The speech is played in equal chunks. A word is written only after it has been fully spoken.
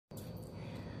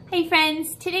Hey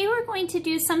friends, today we're going to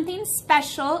do something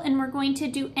special and we're going to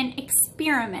do an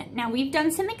experiment. Now we've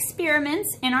done some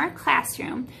experiments in our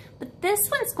classroom, but this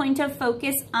one's going to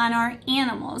focus on our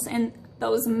animals and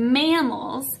those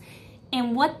mammals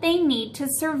and what they need to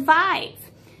survive.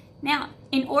 Now,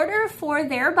 in order for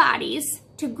their bodies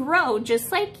to grow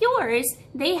just like yours,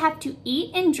 they have to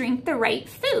eat and drink the right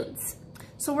foods.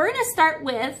 So we're going to start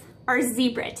with our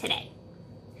zebra today.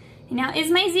 Now,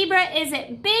 is my zebra, is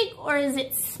it big or is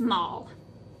it small?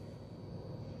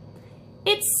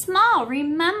 It's small.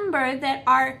 Remember that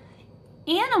our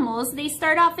animals, they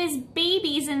start off as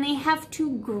babies and they have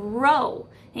to grow.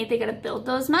 They got to build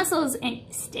those muscles and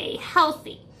stay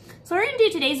healthy. So what we're going to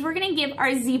do today is we're going to give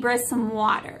our zebra some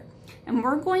water. And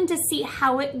we're going to see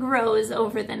how it grows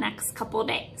over the next couple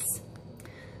days.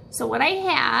 So what I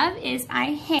have is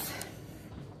I have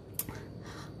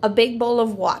a big bowl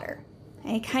of water.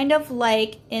 Kind of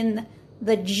like in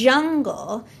the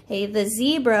jungle, the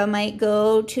zebra might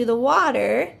go to the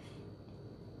water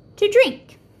to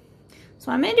drink. So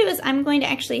what I'm going to do is I'm going to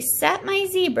actually set my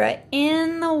zebra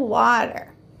in the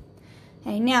water.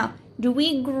 Now, do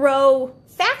we grow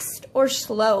fast or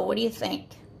slow? What do you think?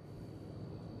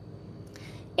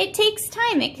 It takes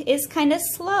time. It is kind of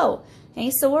slow.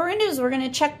 So what we're going to do is we're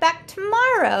going to check back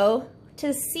tomorrow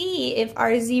to see if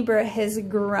our zebra has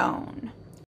grown.